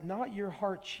youth. Let your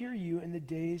heart cheer you in the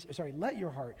days of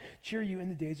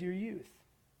your youth.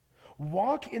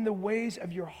 Walk in the ways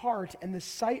of your heart and the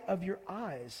sight of your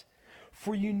eyes.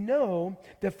 For you know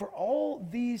that for all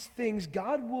these things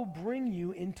God will bring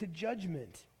you into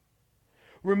judgment.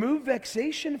 Remove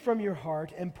vexation from your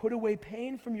heart and put away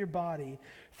pain from your body,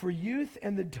 for youth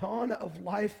and the dawn of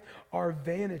life are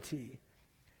vanity.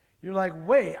 You're like,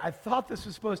 wait, I thought this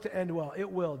was supposed to end well.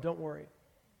 It will, don't worry.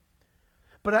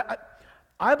 But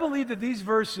I believe that these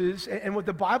verses and what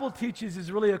the Bible teaches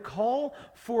is really a call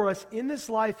for us in this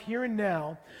life here and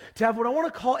now to have what I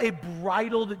want to call a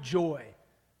bridled joy.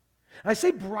 And I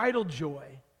say bridled joy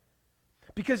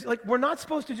because we're not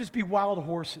supposed to just be wild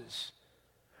horses,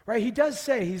 right? He does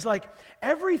say, he's like,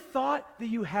 every thought that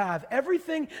you have,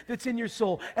 everything that's in your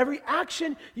soul, every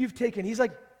action you've taken, he's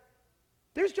like,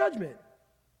 there's judgment.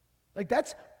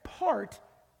 That's part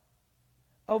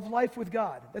of life with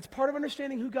God. That's part of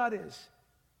understanding who God is.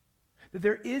 That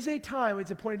there is a time,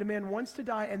 it's appointed a man once to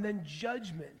die, and then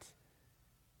judgment.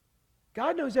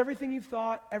 God knows everything you've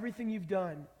thought, everything you've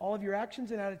done, all of your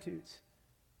actions and attitudes.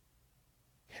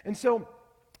 And so,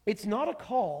 it's not a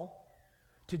call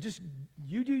to just,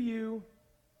 you do you,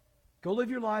 go live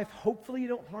your life, hopefully you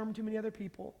don't harm too many other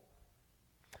people.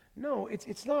 No,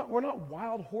 it's not, we're not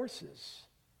wild horses.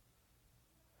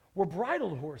 We're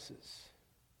bridled horses.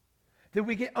 That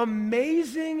we get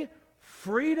amazing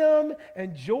freedom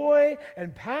and joy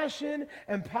and passion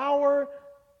and power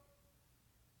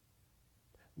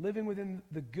living within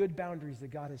the good boundaries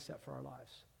that God has set for our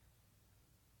lives.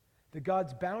 That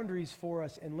God's boundaries for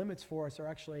us and limits for us are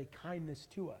actually a kindness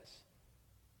to us.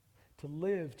 To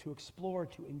live, to explore,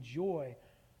 to enjoy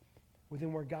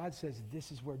within where God says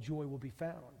this is where joy will be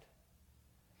found.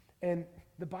 And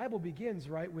the Bible begins,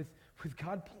 right, with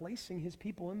God placing his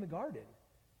people in the garden.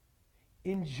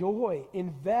 Enjoy,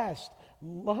 invest,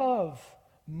 love,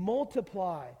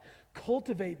 multiply,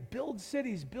 cultivate, build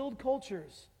cities, build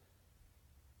cultures.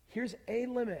 Here's a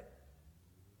limit.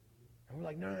 And we're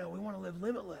like, no, we want to live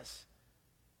limitless.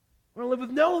 We want to live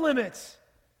with no limits.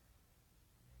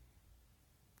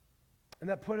 And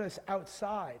that put us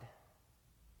outside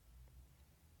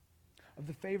of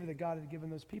the favor that God had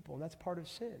given those people. And that's part of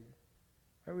sin.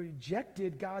 Right? We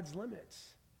rejected God's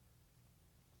limits.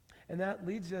 And that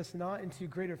leads us not into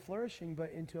greater flourishing,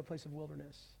 but into a place of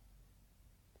wilderness.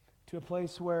 To a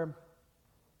place where,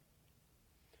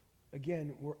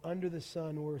 again, we're under the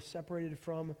sun, we're separated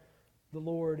from the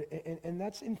Lord, and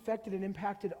that's infected and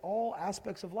impacted all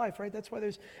aspects of life, right? That's why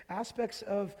there's aspects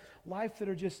of life that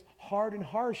are just hard and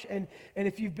harsh, and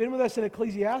if you've been with us in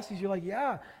Ecclesiastes, you're like,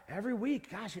 yeah, every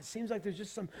week, gosh, it seems like there's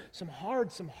just some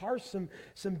hard, some harsh,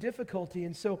 some difficulty,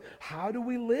 and so how do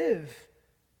we live?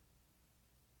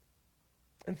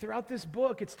 And throughout this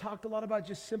book, it's talked a lot about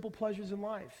just simple pleasures in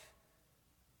life,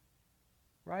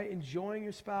 right? Enjoying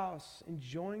your spouse,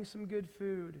 enjoying some good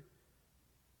food.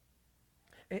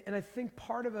 And I think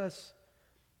part of us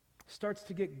starts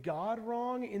to get God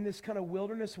wrong in this kind of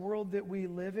wilderness world that we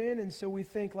live in. And so we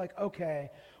think like, okay,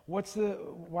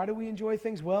 why do we enjoy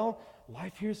things? Well,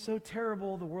 life here is so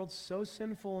terrible. The world's so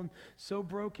sinful and so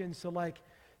broken. So like,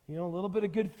 a little bit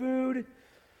of good food, a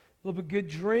little bit of good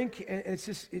drink. And it's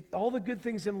just, all the good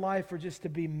things in life are just to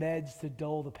be meds to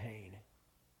dull the pain.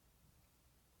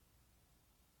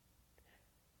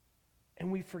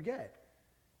 And we forget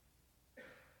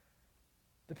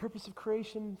the purpose of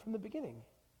creation from the beginning.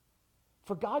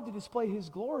 For God to display his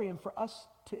glory and for us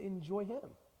to enjoy him.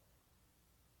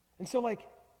 And so like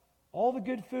all the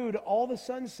good food, all the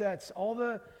sunsets, all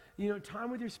the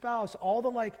time with your spouse, all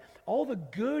the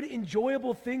good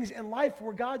enjoyable things in life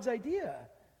were God's idea.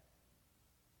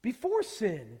 Before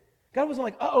sin. God wasn't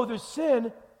like, uh-oh, there's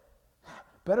sin.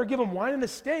 Better give them wine and a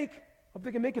steak. Hope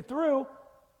they can make it through.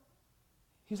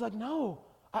 He's like, no.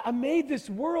 I made this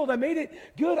world. I made it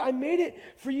good. I made it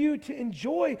for you to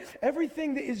enjoy.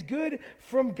 Everything that is good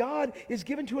from God is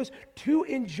given to us to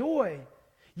enjoy.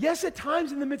 Yes, at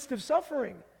times in the midst of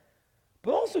suffering,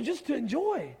 but also just to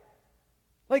enjoy.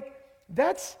 Like,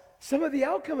 that's some of the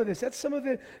outcome of this. That's some of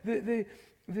the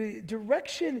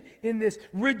direction in this.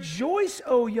 Rejoice,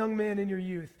 O young man, in your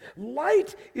youth.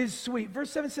 Light is sweet. Verse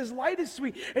 7 says light is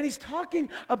sweet. And he's talking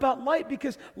about light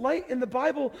because light in the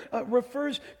Bible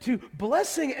refers to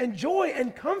blessing and joy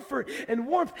and comfort and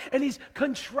warmth. And he's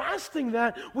contrasting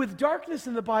that with darkness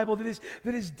in the Bible that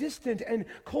is distant and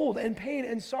cold and pain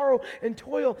and sorrow and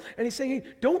toil. And he's saying, hey,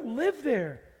 don't live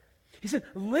there. He said,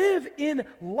 live in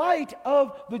light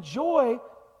of the joy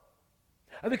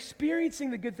of experiencing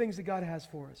the good things that God has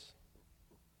for us.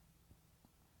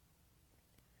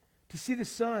 To see the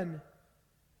sun,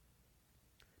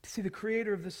 to see the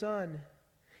creator of the sun,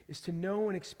 is to know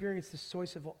and experience the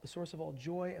source of all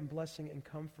joy and blessing and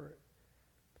comfort.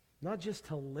 Not just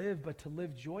to live, but to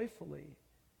live joyfully.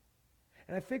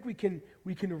 And I think we can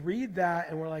read that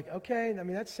and we're like, okay,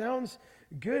 that sounds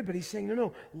good, but he's saying,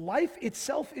 no, life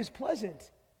itself is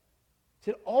pleasant. He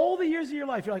said, all the years of your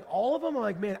life, you're like, all of them? I'm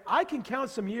like, man, I can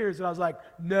count some years. And I was like,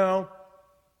 no,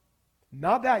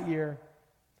 not that year.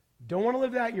 Don't want to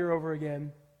live that year over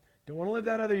again. Don't want to live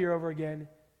that other year over again.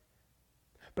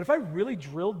 But if I really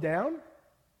drilled down,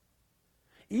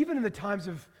 even in the times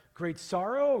of great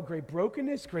sorrow, great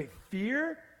brokenness, great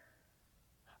fear,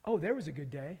 oh, there was a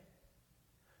good day.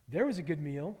 There was a good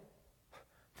meal.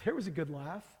 There was a good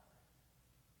laugh.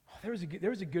 Oh, there was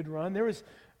a good run. There was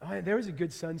a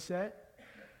good sunset.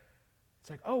 It's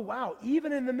like, oh, wow,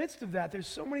 even in the midst of that, there's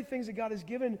so many things that God has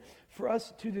given for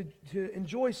us to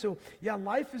enjoy. So, yeah,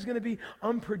 life is going to be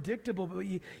unpredictable, but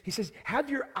he says,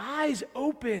 have your eyes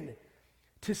open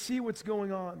to see what's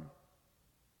going on.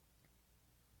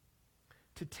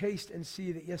 To taste and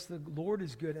see that, yes, the Lord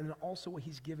is good, and also what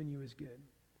he's given you is good.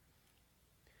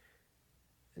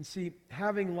 And see,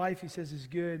 having life, he says, is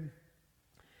good.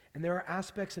 And there are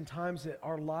aspects and times that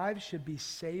our lives should be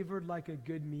savored like a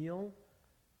good meal.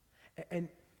 And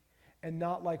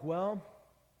not like, well,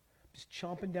 just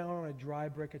chomping down on a dry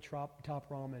brick of top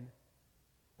ramen.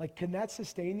 Like, can that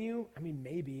sustain you? I mean,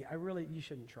 maybe. You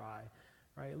shouldn't try,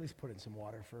 right? At least put in some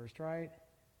water first, right?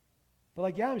 But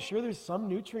like, yeah, I'm sure there's some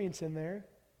nutrients in there.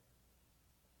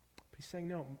 But he's saying,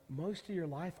 no, most of your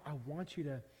life, I want you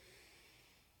to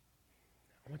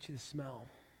smell.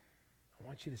 I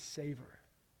want you to savor.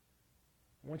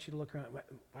 I want you to look around.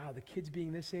 Wow, the kids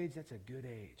being this age, that's a good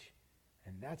age.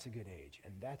 And that's a good age.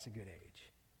 And that's a good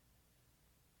age.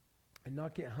 And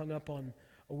not get hung up on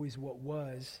always what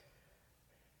was.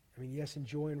 I mean, yes,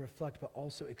 enjoy and reflect, but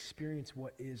also experience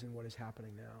what is and what is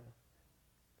happening now.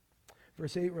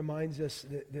 Verse 8 reminds us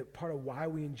that part of why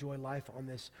we enjoy life on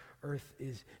this earth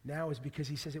is because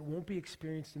he says it won't be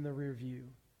experienced in the rear view.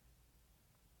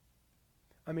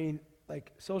 I mean,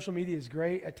 like, social media is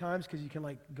great at times because you can,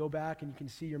 like, go back and you can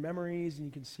see your memories and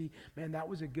you can see, man, that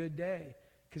was a good day,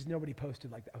 because nobody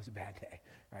posted like that was a bad day,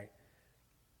 right?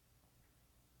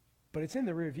 But it's in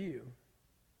the rear view.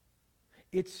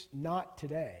 It's not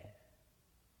today.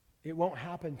 It won't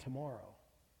happen tomorrow.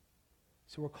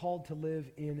 So we're called to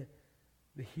live in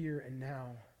the here and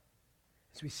now.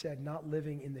 As we said, not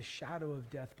living in the shadow of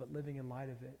death, but living in light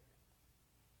of it.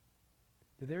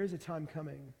 That there is a time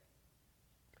coming,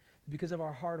 because of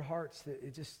our hard hearts, that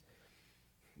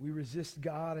we resist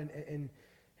God and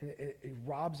it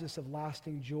robs us of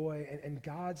lasting joy. And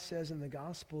God says in the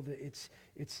gospel that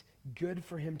it's good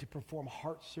for him to perform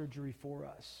heart surgery for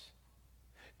us,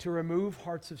 to remove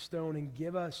hearts of stone and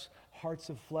give us hearts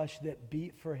of flesh that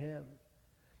beat for him.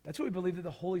 That's what we believe that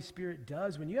the Holy Spirit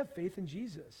does when you have faith in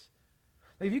Jesus.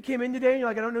 Like, if you came in today and you're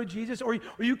like, I don't know Jesus, or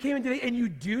you came in today and you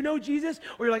do know Jesus,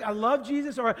 or you're like, I love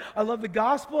Jesus, or I love the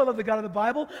gospel, I love the God of the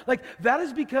Bible, like, that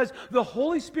is because the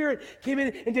Holy Spirit came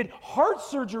in and did heart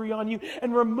surgery on you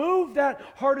and removed that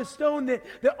heart of stone that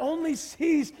only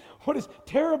sees what is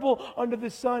terrible under the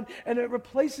sun, and it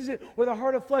replaces it with a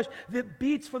heart of flesh that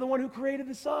beats for the one who created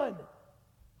the sun.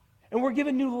 And we're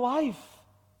given new life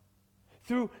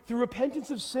through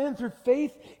repentance of sin, through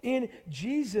faith in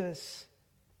Jesus.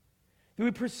 That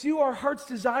we pursue our heart's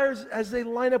desires as they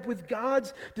line up with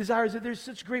God's desires, that there's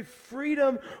such great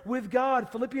freedom with God.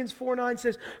 Philippians 4:9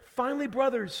 says, finally,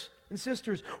 brothers and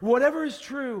sisters, whatever is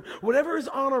true, whatever is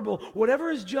honorable, whatever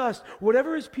is just,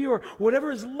 whatever is pure,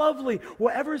 whatever is lovely,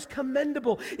 whatever is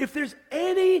commendable, if there's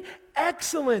any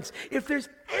excellence, if there's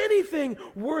anything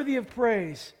worthy of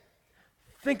praise,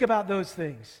 think about those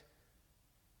things.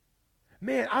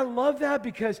 Man, I love that,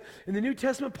 because in the New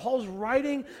Testament, Paul's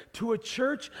writing to a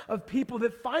church of people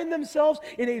that find themselves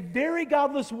in a very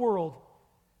godless world.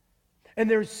 And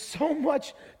there's so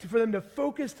much for them to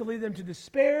focus to lead them to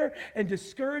despair and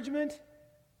discouragement.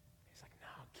 He's like,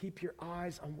 no, keep your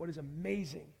eyes on what is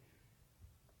amazing,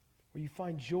 where you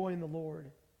find joy in the Lord.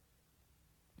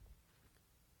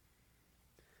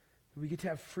 We get to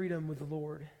have freedom with the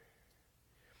Lord.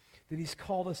 That he's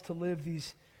called us to live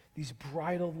these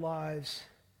bridled lives.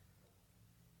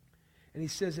 And he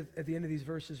says at the end of these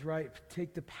verses, right,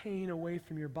 take the pain away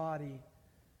from your body.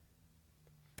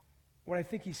 What I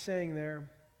think he's saying there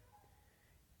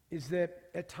is that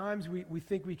at times we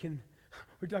think we can,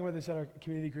 we're talking about this at our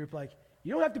community group, like,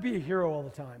 you don't have to be a hero all the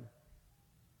time.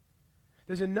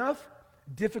 There's enough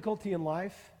difficulty in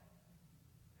life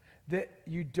that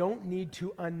you don't need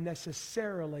to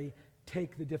unnecessarily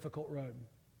take the difficult road.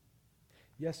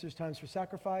 Yes, there's times for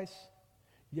sacrifice.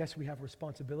 Yes, we have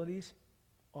responsibilities.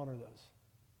 Honor those.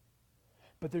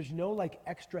 But there's no, like,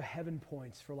 extra heaven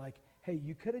points for, like, hey,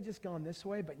 you could have just gone this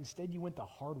way, but instead you went the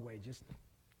hard way just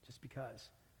because.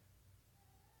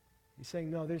 He's saying,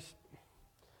 no, there's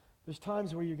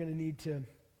times where you're going to need to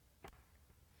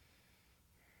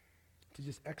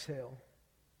just exhale,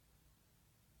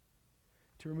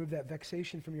 to remove that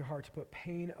vexation from your heart, to put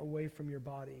pain away from your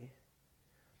body.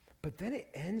 But then it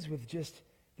ends with just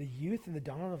the youth and the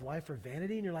dawn of life are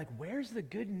vanity, and you're like, where's the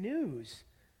good news?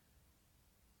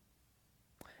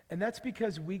 And that's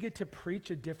because we get to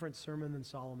preach a different sermon than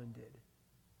Solomon did.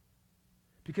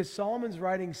 Because Solomon's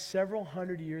writing several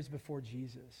hundred years before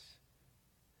Jesus.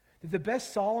 That the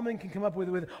best Solomon can come up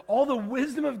with all the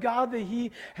wisdom of God that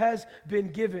he has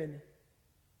been given,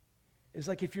 is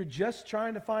like, if you're just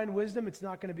trying to find wisdom, it's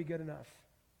not going to be good enough.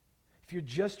 If you're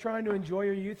just trying to enjoy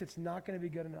your youth, it's not going to be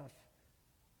good enough.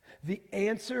 The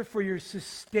answer for your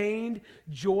sustained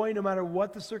joy, no matter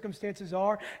what the circumstances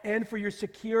are, and for your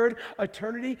secured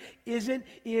eternity, isn't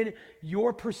in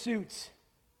your pursuits.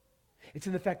 It's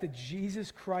in the fact that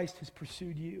Jesus Christ has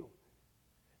pursued you.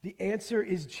 The answer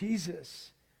is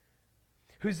Jesus,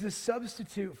 who's the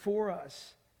substitute for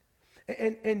us.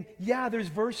 And yeah, there's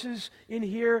verses in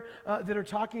here that are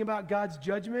talking about God's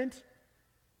judgment.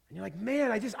 And you're like,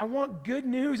 man, I want good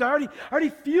news. I already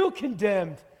feel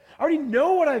condemned. I already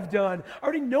know what I've done. I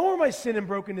already know where my sin and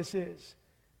brokenness is.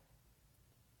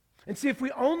 And see, if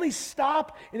we only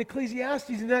stop in Ecclesiastes,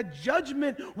 then that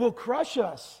judgment will crush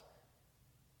us.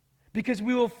 Because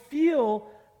we will feel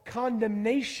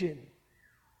condemnation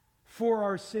for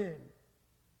our sin.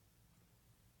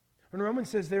 When Romans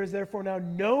says, there is therefore now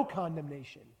no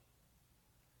condemnation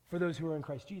for those who are in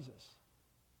Christ Jesus.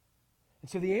 And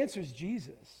so the answer is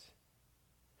Jesus.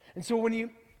 And so when you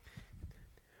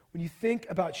think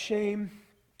about shame,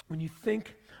 when you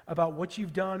think about what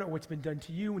you've done or what's been done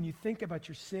to you, when you think about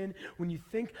your sin, when you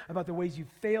think about the ways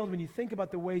you've failed, when you think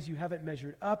about the ways you haven't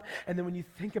measured up, and then when you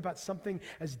think about something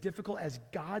as difficult as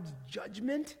God's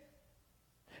judgment,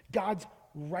 God's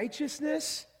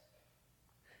righteousness,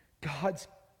 God's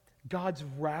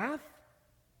wrath,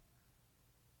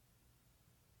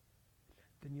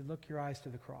 then you look your eyes to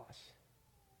the cross.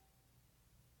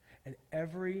 And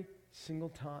every single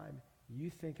time you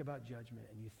think about judgment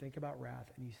and you think about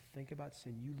wrath and you think about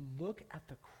sin, you look at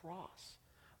the cross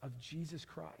of Jesus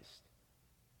Christ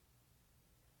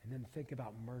and then think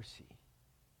about mercy.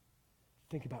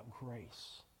 Think about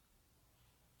grace.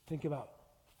 Think about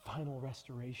final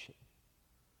restoration.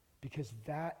 Because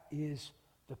that is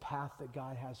the path that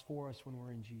God has for us when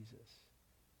we're in Jesus.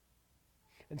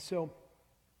 And so,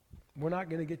 we're not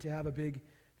going to get to have a big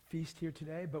feast here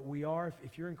today, but we are,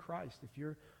 if you're in Christ, if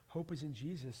your hope is in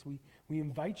Jesus, we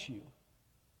invite you,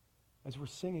 as we're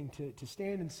singing, to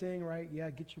stand and sing, right? Yeah,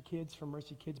 get your kids from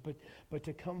Mercy Kids, but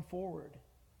to come forward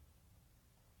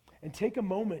and take a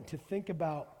moment to think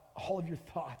about all of your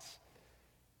thoughts,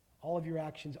 all of your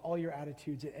actions, all your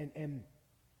attitudes, and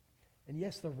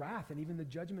yes, the wrath and even the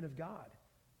judgment of God.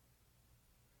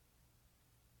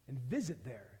 And visit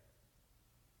there.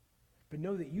 But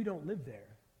know that you don't live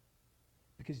there.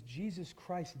 Because Jesus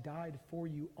Christ died for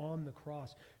you on the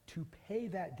cross to pay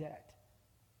that debt,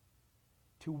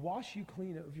 to wash you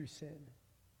clean of your sin.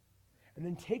 And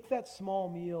then take that small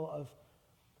meal of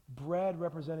bread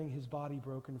representing his body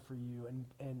broken for you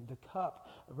and the cup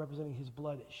representing his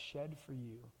blood shed for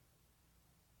you.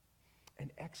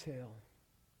 And exhale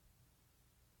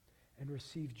and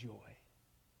receive joy,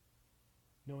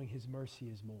 knowing his mercy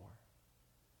is more,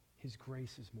 his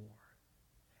grace is more,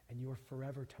 and your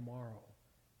forever tomorrow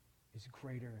is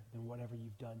greater than whatever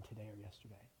you've done today or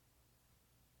yesterday.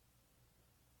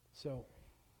 So,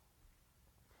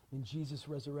 in Jesus'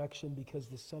 resurrection, because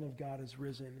the Son of God is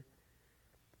risen,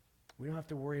 we don't have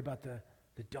to worry about the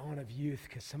dawn of youth,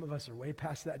 because some of us are way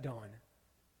past that dawn.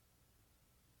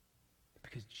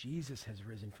 Because Jesus has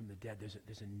risen from the dead,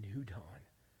 there's a new dawn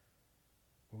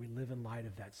where we live in light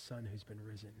of that Son who's been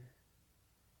risen.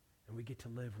 And we get to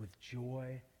live with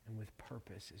joy and with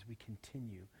purpose as we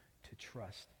continue to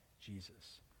trust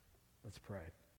Jesus. Let's pray.